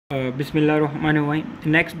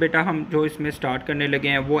बिस्मिल्लाहिर्रहमानिर्रहीम। नेक्स्ट बेटा हम जो इसमें स्टार्ट करने लगे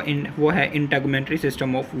हैं वो है integumentary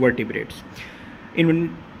system of vertebrates.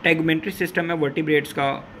 Integumentary system है वर्टिब्रेट्स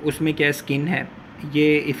का, उसमें क्या स्किन है,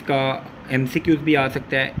 ये इसका एमसीक्यूज भी आ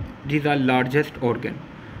सकता है। दिस आर लार्जेस्ट ऑर्गन,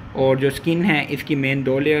 और जो स्किन है इसकी मेन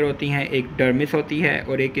दो लेयर होती हैं, एक डर्मिस होती है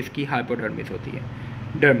और एक इसकी हाइपोडर्मिस होती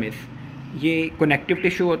है। डर्मिस ये कनेक्टिव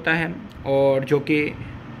टिश्यू होता है और जो कि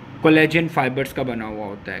कोलेजन फाइबर्स का बना हुआ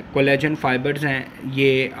होता है। कोलेजन फाइबर्स हैं,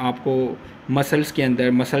 ये आपको मसल्स के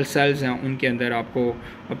अंदर, मसल सेल्स हैं उनके अंदर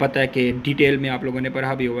आपको पता है कि डिटेल में आप लोगों ने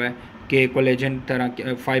पढ़ा भी हुआ है कि कोलेजन तरह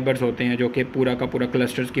के फाइबर्स होते हैं जो कि पूरा का पूरा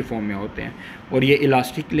क्लस्टर्स की फॉर्म में होते हैं, और ये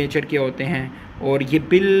इलास्टिक नेचर के होते हैं। और ये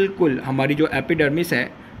बिल्कुल हमारी जो एपिडर्मिस है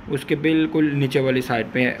उसके बिल्कुल नीचे वाली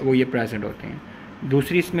साइड पे है, वो ये प्रेजेंट होते हैं।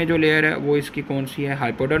 दूसरी इसमें जो लेयर है वो इसकी कौन सी है,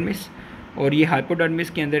 हाइपोडर्मिस। और ये हाइपोडर्मिस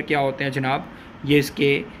के अंदर क्या होते हैं जनाब, ये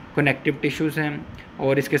इसके कनेक्टिव टिश्यूज़ हैं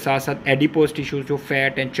और इसके साथ साथ एडिपोज टिश्यूज़ जो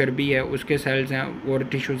फैट एंड चर्बी है उसके सेल्स हैं और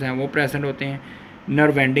टिश्यूज़ हैं वो प्रेजेंट होते हैं।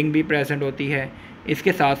 नर्व एंडिंग भी प्रेजेंट होती है।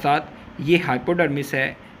 इसके साथ साथ ये हाइपोडर्मिस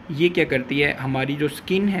है, ये क्या करती है, हमारी जो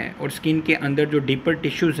स्किन है और स्किन के अंदर जो डीपर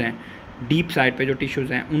टिश्यूज़ हैं, डीप साइड पे जो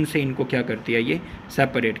टिश्यूज़ हैं उनसे इनको क्या करती है, ये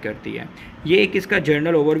सेपरेट करती है। ये एक इसका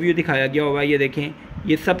जर्नल ओवरव्यू दिखाया गया हुआ है। ये देखें,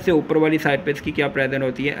 ये सबसे ऊपर वाली साइड पे इसकी क्या प्रेजेंट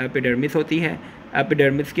होती है, एपिडर्मिस होती है।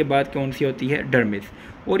 एपिडर्मिस के बाद कौन सी होती है, डर्मिस।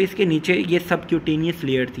 और इसके नीचे ये सबक्यूटेनियस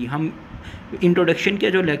लेयर थी। हम इंट्रोडक्शन का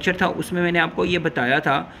जो लेक्चर था उसमें मैंने आपको ये बताया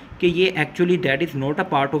था कि ये actually that is not a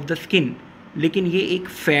part of the skin, लेकिन ये एक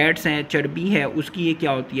फैट्स हैं, चर्बी है, उसकी ये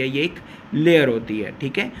क्या होती है, ये एक लेयर होती है।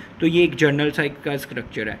 ठीक है, तो ये एक जर्नल साइड का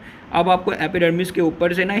स्ट्रक्चर है। अब आपको एपिडर्मिस के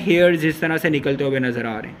ऊपर से ना हेयर्स जिस तरह से निकलते हुए नज़र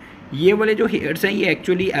आ रहे हैं, ये वाले जो हेयर्स हैं ये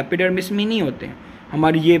एक्चुअली एपिडर्मिस में नहीं होते हैं।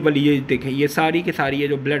 हमारी ये वाली, ये देखें, ये सारी के सारी ये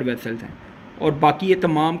जो ब्लड वेसल्स हैं, और बाकी ये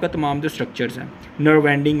तमाम का तमाम जो स्ट्रक्चर्स हैं, नर्व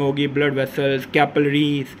एंडिंग होगी, ब्लड वेसल्स,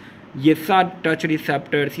 कैपिलरीज, ये सारे टच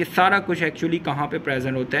रिसेप्टर्स, ये सारा कुछ एक्चुअली कहाँ पे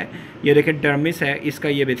प्रेजेंट होता है, ये देखें डर्मिस है, इसका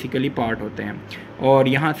ये बेसिकली पार्ट होते हैं, और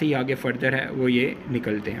यहाँ से ही आगे फर्दर है वो ये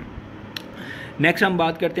निकलते हैं। नेक्स्ट हम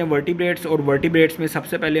बात करते हैं वर्टिब्रेट्स, और वर्टिब्रेट्स में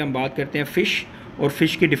सबसे पहले हम बात करते हैं फ़िश, और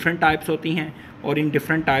फ़िश की डिफरेंट टाइप्स होती हैं, और इन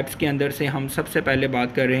डिफरेंट टाइप्स के अंदर से हम सबसे पहले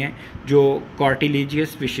बात कर रहे हैं जो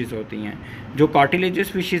कार्टिलेजियस फिशेस होती हैं। जो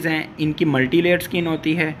कार्टिलेजियस फिशेस हैं इनकी मल्टी लेयर्ड स्किन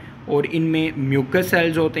होती है, और इनमें म्यूकस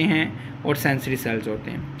सेल्स होते हैं और सेंसरी सेल्स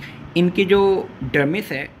होते हैं। इनकी जो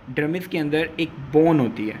डर्मिस है, डर्मिस के अंदर एक बोन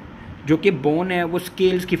होती है, जो कि बोन है वो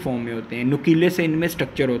स्केल्स की फॉर्म में होते हैं, नुकीले से इनमें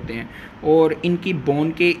स्ट्रक्चर होते हैं, और इनकी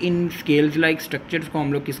बोन के इन स्केल्स लाइक स्ट्रक्चर्स को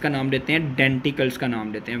हम लोग किसका नाम देते हैं, डेंटिकल्स का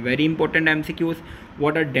नाम देते हैं। Very important MCQs,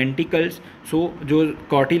 what are denticles. सो जो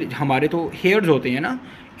कार्टिलेज हमारे तो हेयर्स होते हैं ना,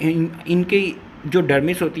 इनके जो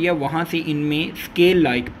डर्मिस होती है वहाँ से इनमें स्केल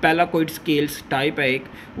लाइक पैलाकोइड स्केल्स टाइप है एक,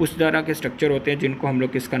 उस तरह के स्ट्रक्चर होते हैं जिनको हम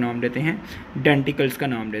लोग किसका नाम देते हैं, डेंटिकल्स का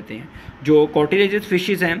नाम देते हैं। जो कार्टिलेजियस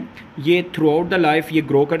फिशेस हैं ये थ्रू आउट द लाइफ ये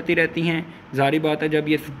ग्रो करती रहती हैं। ज़ाहिर बात है जब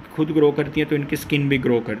ये खुद ग्रो करती हैं तो इनकी स्किन भी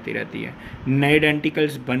ग्रो करती रहती है, नए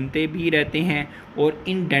डेंटिकल्स बनते भी रहते हैं, और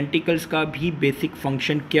इन डेंटिकल्स का भी बेसिक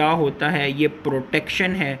फंक्शन क्या होता है, ये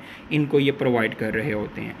प्रोटेक्शन है, इनको ये प्रोवाइड कर रहे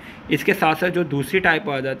होते हैं। इसके साथ साथ जो दूसरी टाइप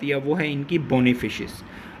आ जाती है वो है इनकी बोनी फिशेस।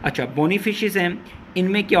 अच्छा, बोनी फिशेस हैं,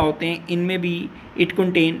 इनमें क्या होते हैं, इनमें भी इट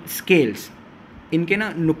कंटेन स्केल्स, इनके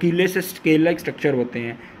ना नुकीले से स्केल लाइक स्ट्रक्चर होते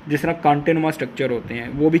हैं, जिस तरह कांटेनुमा स्ट्रक्चर होते हैं,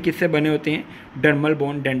 वो भी किससे बने होते हैं, डर्मल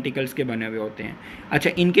बोन डेंटिकल्स के बने हुए होते हैं। अच्छा,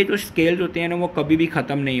 इनके जो स्केल्स होते हैं ना वो कभी भी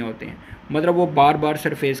ख़त्म नहीं होते हैं, मतलब वो बार बार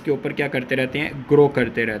सरफेस के ऊपर क्या करते रहते हैं, ग्रो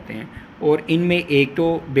करते रहते हैं। और इनमें एक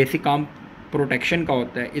तो बेसिक काम प्रोटेक्शन का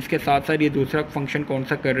होता है, इसके साथ साथ ये दूसरा फंक्शन कौन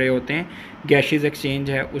सा कर रहे होते हैं, गैसेस एक्सचेंज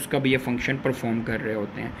है उसका भी ये फंक्शन परफॉर्म कर रहे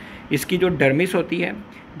होते हैं। इसकी जो डर्मिस होती है,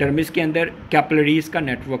 डर्मिस के अंदर कैपिलरीज का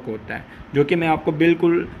नेटवर्क होता है, जो कि मैं आपको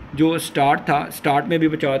बिल्कुल जो स्टार्ट में भी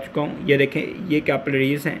बता चुका हूँ। ये देखें, ये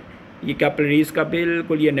कैपिलरीज हैं, ये कैपिलरीज का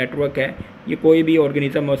बिल्कुल ये नेटवर्क है, ये कोई भी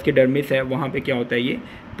ऑर्गेनिज्म है उसकी डर्मिस है वहाँ पे क्या होता है, ये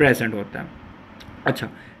प्रेजेंट होता है। अच्छा,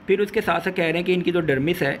 फिर उसके साथ साथ कह रहे हैं कि इनकी जो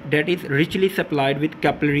डर्मिस है that is richly supplied with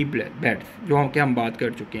capillary beds, जो हम बात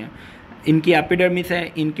कर चुके हैं। इनकी एपिडर्मिस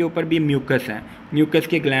है, इनके ऊपर भी म्यूकस है, म्यूकस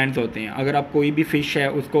के ग्लैंड्स होते हैं। अगर आप कोई भी फ़िश है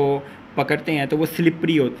उसको पकड़ते हैं तो वो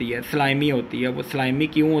स्लिपरी होती है, स्लाइमी होती है। वो स्लाइमी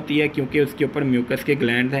क्यों होती है, क्योंकि उसके ऊपर म्यूकस के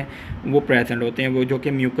ग्लैंड्स हैं वो प्रेजेंट होते हैं, वो जो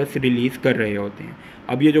कि म्यूकस रिलीज़ कर रहे होते हैं।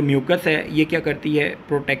 अब ये जो म्यूकस है ये क्या करती है,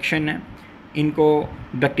 प्रोटेक्शन है, इनको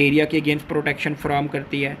बैक्टीरिया के अगेंस्ट प्रोटेक्शन फराहम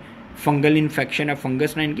करती है। फंगल इन्फेक्शन है,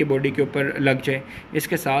 फंगस ना इनकी बॉडी के ऊपर लग जाए।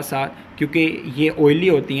 इसके साथ साथ क्योंकि ये ऑयली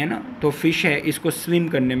होती है ना, तो फ़िश है इसको स्विम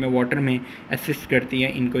करने में वाटर में असिस्ट करती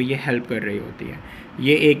है, इनको ये हेल्प कर रही होती है।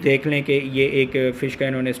 ये एक देख लें कि ये एक फ़िश का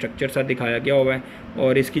इन्होंने स्ट्रक्चर सा दिखाया गया हुआ है,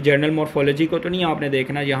 और इसकी जर्नल मॉर्फोलॉजी को तो नहीं आपने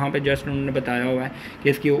देखना, यहाँ पे जस्ट उन्होंने बताया हुआ है कि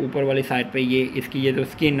इसकी ऊपर वाली साइड पे ये इसकी ये जो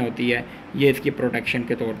स्किन होती है ये इसकी प्रोटेक्शन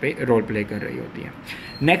के तौर पे रोल प्ले कर रही होती है।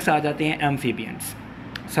 नेक्स्ट आ जाते हैं एम्फीबियंस।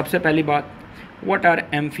 सबसे पहली बात, what are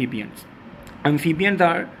amphibians? Amphibians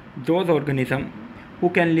are those organism who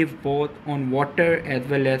can live both on water as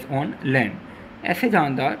well as on land. ऐसे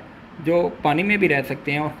जानदार जो पानी में भी रह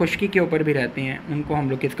सकते हैं और खुश्की के ऊपर भी रहते हैं, उनको हम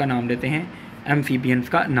लोग किसका नाम देते हैं? एम्फीबियंस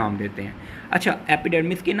का नाम देते हैं। अच्छा,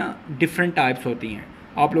 एपिडर्मिस की ना डिफरेंट टाइप्स होती हैं,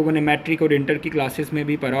 आप लोगों ने मैट्रिक और इंटर की क्लासेस में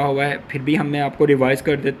भी पढ़ा हुआ है, फिर भी मैं आपको रिवाइज़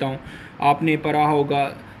कर देता हूँ। आपने पढ़ा होगा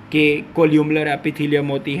कि कोल्यूमुलर एपिथेलियम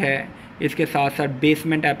होती है, इसके साथ साथ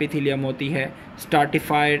बेसमेंट एपिथेलियम होती है,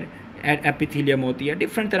 स्ट्राटिफाइड एपिथेलियम होती है,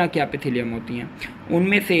 डिफरेंट तरह की एपिथेलियम होती हैं।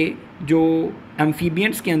 उनमें से जो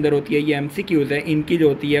एम्फीबियंस के अंदर होती है, ये एमसीक्यूज़ है, इनकी जो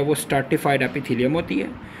होती है वो स्ट्राटिफाइड एपिथेलियम होती है,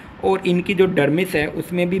 और इनकी जो डर्मिस है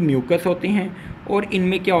उसमें भी म्यूकस होते हैं, और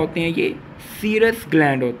इनमें क्या होते हैं, ये सीरस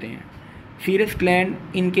ग्लैंड होते हैं। सीरस ग्लैंड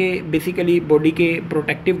इनके बेसिकली बॉडी के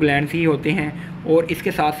प्रोटेक्टिव ग्लैंड्स ही होते हैं, और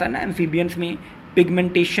इसके साथ साथ ना एम्फीबियंस में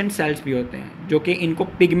पिगमेंटेशन सेल्स भी होते हैं जो कि इनको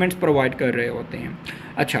पिगमेंट्स प्रोवाइड कर रहे होते हैं।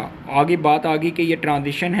 अच्छा, आगे बात आ गई कि ये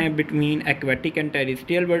ट्रांजिशन है between aquatic and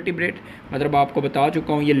terrestrial vertebrate, मतलब आपको बता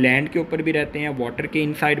चुका हूँ ये लैंड के ऊपर भी रहते हैं, वाटर के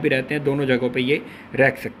इनसाइड भी रहते हैं, दोनों जगहों पे ये रह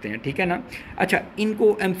सकते हैं, ठीक है ना। अच्छा,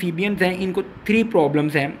 इनको एम्फीबियंस हैं, इनको 3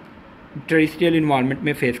 प्रॉब्लम्स हैं टेरेस्ट्रियल इन्वायरमेंट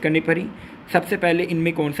में फेस करनी पड़ी। सबसे पहले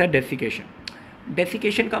इनमें कौन सा? डेसिकेशन।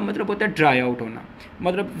 डेसिकेशन का मतलब होता है ड्राई आउट होना,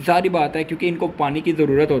 मतलब ज़ाहिर बात है क्योंकि इनको पानी की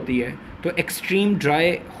ज़रूरत होती है, तो एक्सट्रीम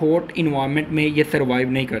ड्राई हॉट इन्वायरमेंट में ये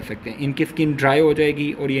सर्वाइव नहीं कर सकते, इनकी स्किन ड्राई हो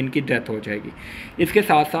जाएगी और ये इनकी डेथ हो जाएगी। इसके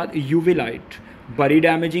साथ साथ यूवी लाइट बड़ी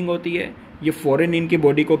डैमेजिंग होती है, ये फ़ौरन इनकी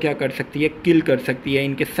बॉडी को क्या कर सकती है? किल कर सकती है,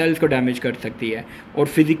 इनके सेल्स को डैमेज कर सकती है। और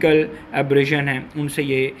फिज़िकल एब्रेशन है उनसे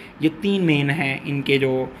ये 3 मेन हैं इनके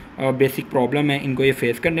जो बेसिक प्रॉब्लम है, इनको ये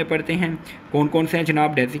फेस करने पड़ते हैं। कौन कौन से हैं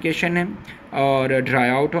जनाब? डेसिकेशन है, और ड्राई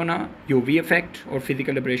आउट होना, यूवी इफ़ेक्ट और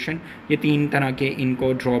फिज़िकल एब्रेशन, ये 3 तरह के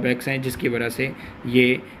इनको ड्रॉबैक्स हैं जिसकी वजह से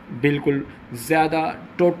ये बिल्कुल ज़्यादा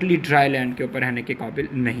टोटली ड्राई लैंड के ऊपर रहने के काबिल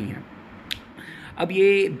नहीं है। अब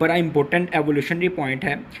ये बड़ा इंपॉर्टेंट एवोल्यूशनरी पॉइंट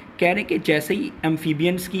है, कह रहे हैं कि जैसे ही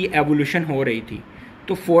एम्फीबियंस की एवोल्यूशन हो रही थी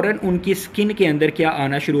तो फ़ौरन उनकी स्किन के अंदर क्या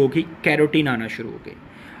आना शुरू हो गई? कैरोटीन आना शुरू हो गई।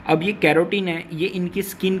 अब ये कैरोटीन है, ये इनकी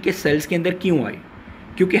स्किन के सेल्स के अंदर क्यों आई?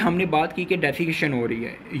 क्योंकि हमने बात की कि डेसिकेशन हो रही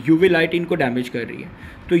है, यूवी लाइट इनको डैमेज कर रही है,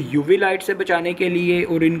 तो यूवी लाइट से बचाने के लिए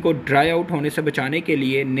और इनको ड्राई आउट होने से बचाने के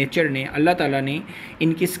लिए नेचर ने, अल्लाह ताला ने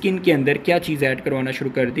इनकी स्किन के अंदर क्या चीज़ ऐड करवाना शुरू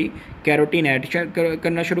कर दी? कैरोटीन ऐड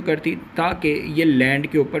करना शुरू कर दी, ताकि ये लैंड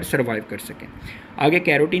के ऊपर सर्वाइव कर सकें। आगे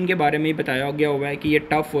कैरोटीन के बारे में बताया गया हुआ है कि ये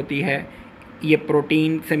टफ़ होती है, ये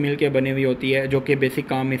प्रोटीन से मिल के बनी हुई होती है, जो कि बेसिक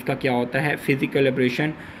काम इसका क्या होता है? फिज़िकल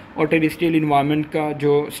एब्रेशन और टेरेस्ट्रियल इन्वायरमेंट का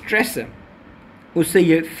जो स्ट्रेस है उससे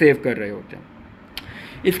ये सेव कर रहे होते हैं।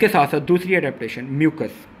 इसके साथ साथ दूसरी एडेप्टेशन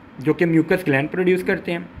म्यूकस, जो कि म्यूकस ग्लैंड प्रोड्यूस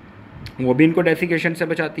करते हैं, वो भी इनको डेसिकेशन से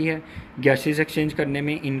बचाती है, गैसेस एक्सचेंज करने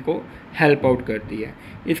में इनको हेल्प आउट करती है।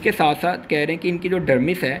 इसके साथ साथ कह रहे हैं कि इनकी जो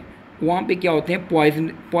डर्मिस है वहाँ पे क्या होते हैं?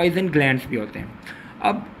 पॉइजन ग्लैंड्स भी होते हैं।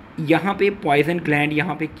 अब यहाँ पे पॉइजन ग्लैंड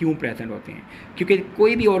यहाँ पे क्यों प्रेजेंट होते हैं? क्योंकि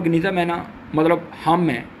कोई भी ऑर्गेनिज्म है ना, मतलब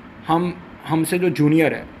हमसे जो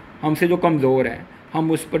जूनियर है, हमसे जो कमज़ोर है,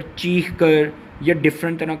 हम उस पर चीख कर या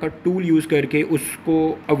डिफरेंट तरह का टूल यूज़ करके उसको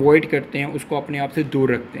अवॉइड करते हैं, उसको अपने आप से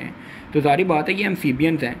दूर रखते हैं। तो ज़ाहिर बात है ये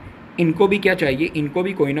एम्फीबियंस हैं, इनको भी क्या चाहिए? इनको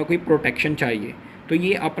भी कोई ना कोई प्रोटेक्शन चाहिए। तो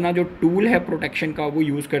ये अपना जो टूल है प्रोटेक्शन का वो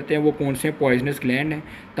यूज़ करते हैं। वो कौन से? पॉइजनस ग्लैंड हैं,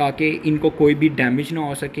 ताकि इनको कोई भी डैमेज ना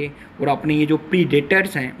हो सके और अपने ये जो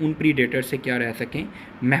प्रीडेटर्स हैं उन प्रीडेटर्स से क्या रह सकें?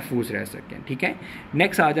 महफूज रह सकें, ठीक है।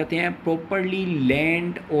 नेक्स्ट आ जाते हैं प्रॉपरली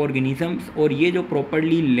लैंड ऑर्गेनिजम्स, और ये जो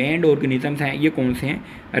प्रॉपरली लैंड ऑर्गेनिजम्स हैं ये कौन से हैं?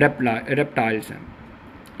 रेप्टाइल्स हैं।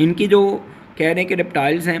 इनकी जो कह रहे हैं कि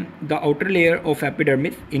रेप्टाइल्स हैं, the outer layer of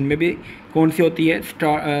epidermis, इनमें भी कौन सी होती है?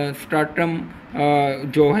 स्ट्राटम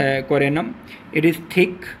जो है कोरेनम, इट इज़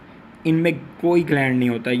थिक, इनमें कोई ग्लैंड नहीं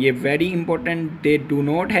होता। ये very important, they do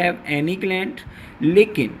not have any gland,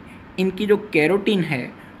 लेकिन इनकी जो कैरोटीन है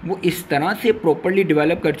वो इस तरह से प्रॉपरली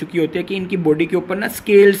डेवलप कर चुकी होती है कि इनकी बॉडी के ऊपर ना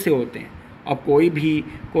स्केल से होते हैं। अब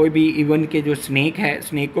कोई भी इवन के जो स्नेक है,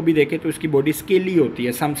 स्नेक को भी देखें तो उसकी बॉडी स्केली होती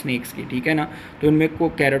है, सम स्नेक्स की, ठीक है ना। तो इनमें को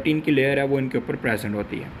कैरोटीन की लेयर है वो इनके ऊपर प्रेजेंट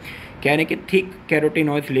होती है। कह रहे हैं कि थिक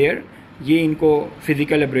कैरोटिनॉइड लेयर ये इनको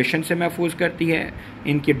फिज़िकल एब्रेशन से महफूज करती है,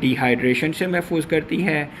 इनकी डिहाइड्रेशन से महफूज करती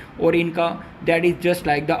है, और इनका that is just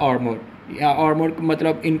like the armour, या आर्मर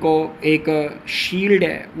मतलब इनको एक शील्ड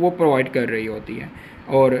है वो प्रोवाइड कर रही होती है।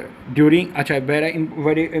 और ड्यूरिंग, अच्छा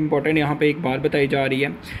वेरी इंपॉर्टेंट यहाँ पे एक बात बताई जा रही है,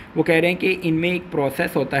 वो कह रहे हैं कि इनमें एक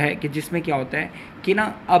प्रोसेस होता है कि जिसमें क्या होता है कि ना,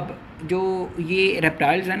 अब जो ये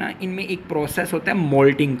रेप्टाइल्स है ना, इनमें एक प्रोसेस होता है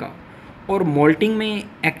मोल्टिंग का। और मोल्टिंग में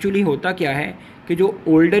एक्चुअली होता क्या है कि जो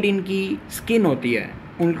ओल्डर इनकी स्किन होती है,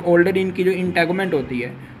 उन ओल्डर इनकी जो इंटेगुमेंट होती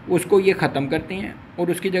है उसको ये ख़त्म करते हैं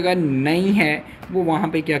और उसकी जगह नई है वो वहाँ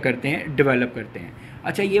पे क्या करते हैं, डेवलप करते हैं।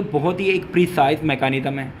 अच्छा, ये बहुत ही एक प्रिसाइज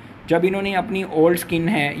मैकेनिज़्म है। जब इन्होंने अपनी ओल्ड स्किन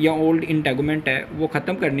है या ओल्ड इंटेगुमेंट है वो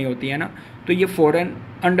ख़त्म करनी होती है ना, तो ये फ़ौरन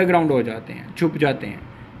अंडरग्राउंड हो जाते हैं, छुप जाते हैं,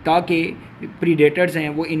 ताकि प्रीडेटर्स हैं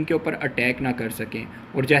वो इनके ऊपर अटैक ना कर सकें।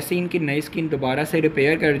 और जैसे इनकी नई स्किन दोबारा से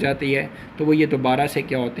रिपेयर कर जाती है तो वो ये दोबारा से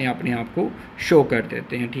क्या होते हैं, अपने आप को शो कर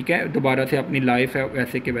देते हैं। ठीक है, दोबारा से अपनी लाइफ है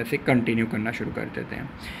वैसे के वैसे कंटिन्यू करना शुरू कर देते हैं।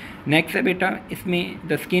 नेक्स्ट है बेटा इसमें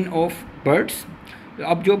द स्किन ऑफ बर्ड्स।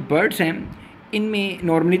 अब जो बर्ड्स हैं इनमें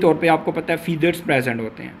नॉर्मली तौर पे आपको पता है फीदर्स प्रेजेंट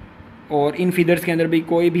होते हैं, और इन फीदर्स के अंदर भी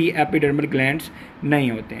कोई भी एपिडर्मल ग्लैंड्स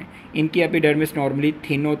नहीं होते हैं। इनकी एपिडर्मिस नॉर्मली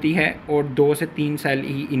थिन होती है और 2 से 3 सेल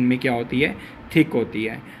ही इनमें क्या होती है, थिक होती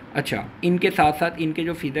है। अच्छा, इनके साथ साथ इनके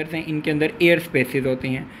जो फीदर्स हैं इनके अंदर एयर स्पेसेस होते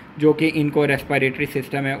हैं जो कि इनको रेस्पिरेटरी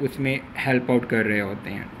सिस्टम है उसमें हेल्प आउट कर रहे होते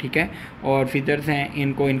हैं। ठीक है, और फीदर्स हैं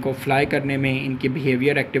इनको फ्लाई करने में, इनकी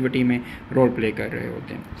बिहेवियर एक्टिविटी में रोल प्ले कर रहे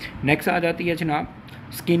होते हैं। नेक्स्ट आ जाती है जनाब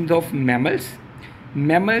स्किन ऑफ मैमल्स।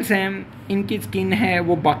 मैमल्स हैं, इनकी स्किन है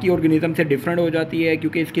वो बाकी ऑर्गेनिज्म से डिफरेंट हो जाती है,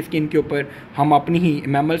 क्योंकि इसकी स्किन के ऊपर हम अपनी ही,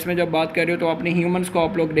 मैमल्स में जब बात कर रहे हो तो अपने ह्यूमंस को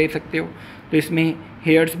आप लोग देख सकते हो, तो इसमें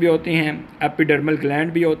हेयर्स भी होते हैं, एपिडर्मल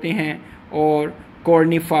ग्लैंड भी होते हैं, और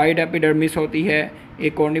कॉर्निफाइड एपिडर्मिस होती है।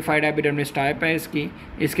 एक कॉर्निफाइड एपिडर्मिस टाइप है इसकी।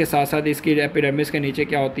 इसके साथ साथ इसकी एपिडर्मिस के नीचे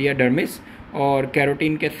क्या होती है, डर्मिस, और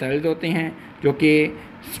कैरोटीन के सेल्स होते हैं जो कि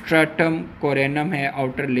स्ट्रेटम कोरेनम है,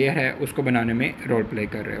 आउटर लेयर है, उसको बनाने में रोल प्ले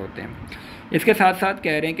कर रहे होते हैं। इसके साथ साथ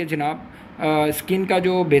कह रहे हैं कि जनाब स्किन का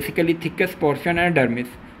जो बेसिकली थिकेस्ट पोर्शन है डर्मिस,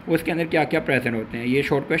 उसके अंदर क्या क्या प्रेजेंट होते हैं, ये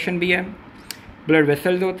शॉर्ट क्वेश्चन भी है। ब्लड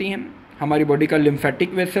वेसल्स होती हैं, हमारी बॉडी का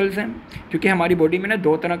लिम्फेटिक वेसल्स हैं, क्योंकि हमारी बॉडी में ना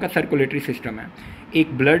 2 तरह का सर्कुलेटरी सिस्टम है,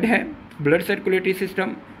 एक ब्लड है, ब्लड सर्कुलेटरी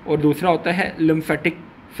सिस्टम, और दूसरा होता है लिम्फेटिक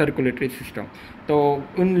सर्कुलेटरी सिस्टम। तो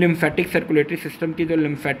उन लिम्फेटिक सर्कुलेटरी सिस्टम की जो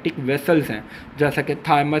लिम्फेटिक वेसल्स हैं, जैसा कि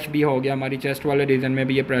थाइमस भी हो गया, हमारी चेस्ट वाले रीजन में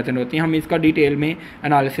भी ये प्रेजेंट होती हैं, हम इसका डिटेल में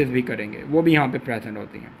एनालिसिस भी करेंगे, वो भी यहाँ पे प्रेजेंट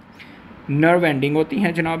होती हैं। नर्व एंडिंग होती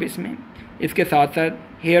हैं जनाब इसमें। इसके साथ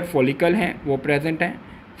साथ हेयर फॉलिकल हैं वो प्रेजेंट हैं,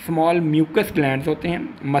 स्मॉल म्यूकस ग्लैंड्स होते हैं,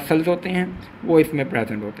 मसल्स होते हैं, वो इसमें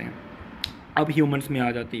प्रेजेंट होते हैं। अब ह्यूमंस में आ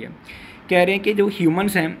जाती है, कह रहे हैं कि जो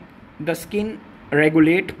ह्यूमंस हैं the skin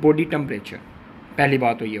regulate body temperature. पहली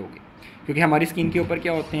बात तो ये होगी, क्योंकि हमारी स्किन के ऊपर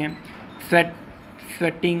क्या होते हैं,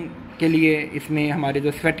 स्वेटिंग के लिए इसमें हमारे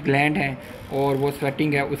जो स्वेट ग्लैंड हैं और वो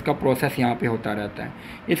स्वेटिंग है उसका प्रोसेस यहाँ पे होता रहता है।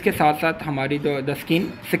 इसके साथ साथ हमारी जो the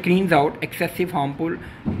skin screens out excessive harmful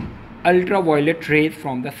ultra violet rays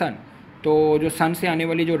from the सन। तो जो सन से आने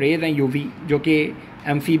वाली जो रेज़ हैं यूवी, जो कि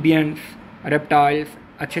एम्फीबियंस, रेप्टाइल्स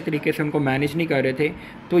अच्छे तरीके से उनको मैनेज नहीं कर रहे थे,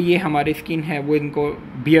 तो ये हमारी स्किन है वो इनको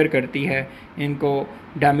बियर करती है, इनको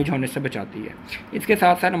डैमेज होने से बचाती है। इसके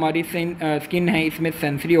साथ साथ हमारी स्किन है, इसमें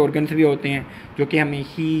सेंसरी ऑर्गन्स भी होते हैं जो कि हमें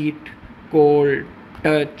heat, cold,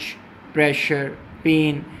 touch, pressure,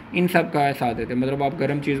 pen, इन सब का एहसास देते हैं। मतलब आप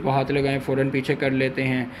गर्म चीज़ को हाथ लगाएं फ़ौरन पीछे कर लेते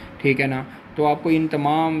हैं, ठीक है ना, तो आपको इन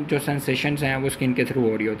तमाम जो सेंसेशंस हैं वो स्किन के थ्रू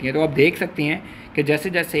हो रही होती हैं। तो आप देख सकते हैं कि जैसे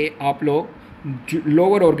जैसे आप लोग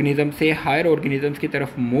लोअर ऑर्गेनिज्म से हायर ऑर्गेनिजम्स की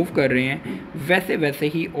तरफ मूव कर रहे हैं, वैसे वैसे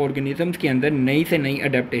ही ऑर्गेनिजम्स के अंदर नई से नई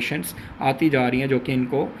अडेप्टेशंस आती जा रही हैं जो कि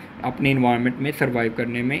इनको अपने इन्वायरमेंट में सर्वाइव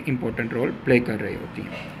करने में इम्पोर्टेंट रोल प्ले कर रही होती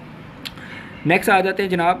हैं। नेक्स्ट आ जाते हैं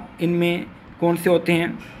जनाब, इनमें कौन से होते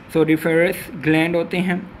हैं, सोरिफेरस ग्लैंड होते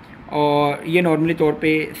हैं, और ये नॉर्मली तौर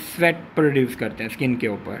पे स्वेट प्रोड्यूस करते हैं स्किन के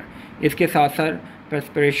ऊपर। इसके साथ साथ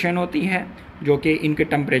पर्सपिरेशन होती है जो कि इनके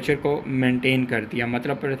टेम्परेचर को मेंटेन करती है।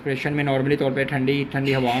 मतलब पर्सपिरेशन में नॉर्मली तौर पे ठंडी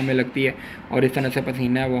ठंडी हवाओं में लगती है और इस तरह से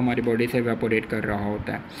पसीना है वो हमारी बॉडी से वेपोरेट कर रहा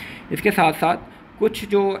होता है। इसके साथ साथ कुछ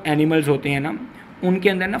जो एनिमल्स होते हैं ना, उनके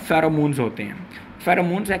अंदर ना फेरोमोन्स होते हैं।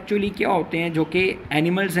 फेरोमोन्स एक्चुअली क्या होते हैं, जो कि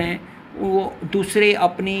एनिमल्स हैं वो दूसरे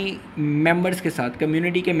अपनी मेंबर्स के साथ,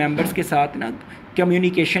 कम्युनिटी के मेंबर्स के साथ ना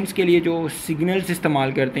कम्युनिकेशंस के लिए जो सिग्नल्स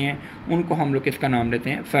इस्तेमाल करते हैं, उनको हम लोग किसका नाम देते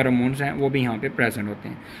हैं, फेरोमोन्स हैं, वो भी यहाँ पे प्रेजेंट होते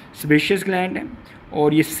हैं। सेबेशियस ग्लैंड है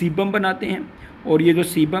और ये सीबम बनाते हैं, और ये जो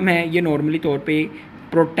सीबम है ये नॉर्मली तौर पे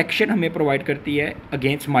प्रोटेक्शन हमें प्रोवाइड करती है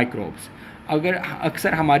अगेंस्ट माइक्रोब्स। अगर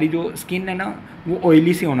अक्सर हमारी जो स्किन है ना वो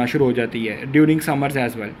ऑयली से होना शुरू हो जाती है ड्यूरिंग समर्स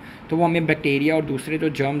एज वेल, तो वो हमें बैक्टीरिया और दूसरे जो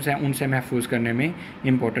जर्म्स हैं उनसे महफूज करने में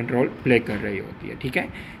इंपॉर्टेंट रोल प्ले कर रही होती है। ठीक है,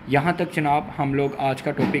 यहाँ तक जनाब हम लोग आज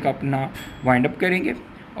का टॉपिक अपना वाइंड अप करेंगे।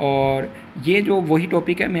 और ये जो वही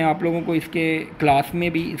टॉपिक है, मैं आप लोगों को इसके क्लास में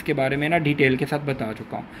भी इसके बारे में ना डिटेल के साथ बता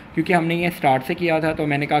चुका हूँ, क्योंकि हमने ये स्टार्ट से किया था, तो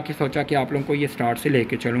मैंने कहा कि सोचा कि आप लोगों को ये स्टार्ट से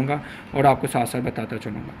लेके चलूँगा और आपको साथ साथ बताता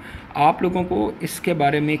चलूँगा। आप लोगों को इसके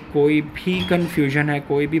बारे में कोई भी कन्फ्यूजन है,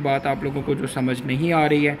 कोई भी बात आप लोगों को जो समझ नहीं आ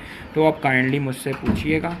रही है, तो आप काइंडली मुझसे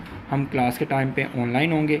पूछिएगा। हम क्लास के टाइम पे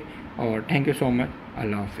ऑनलाइन होंगे। और थैंक यू सो मच।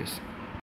 अल्लाह हाफिज़।